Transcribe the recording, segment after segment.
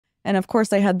And of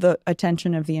course, I had the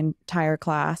attention of the entire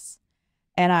class.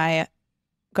 And I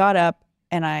got up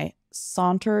and I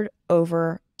sauntered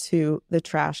over to the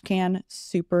trash can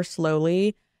super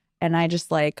slowly. And I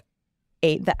just like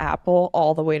ate the apple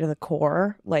all the way to the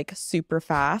core, like super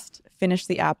fast, finished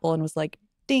the apple and was like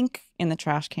dink in the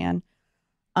trash can.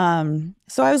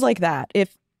 So I was like that.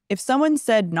 If someone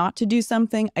said not to do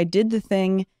something, I did the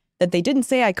thing that they didn't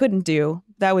say I couldn't do.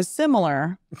 That was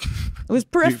similar. It was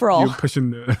peripheral. You're pushing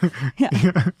the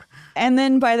Yeah. And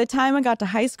then by the time I got to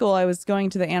high school, I was going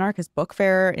to the Anarchist Book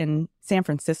Fair in San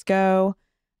Francisco.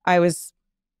 I was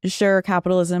sure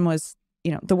capitalism was,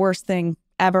 the worst thing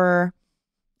ever.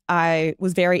 I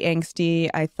was very angsty.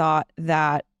 I thought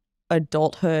that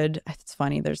adulthood, it's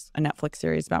funny, there's a Netflix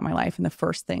series about my life, and the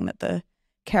first thing that the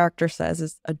character says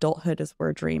is adulthood is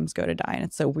where dreams go to die. And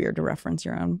it's so weird to reference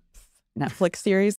your own Netflix series.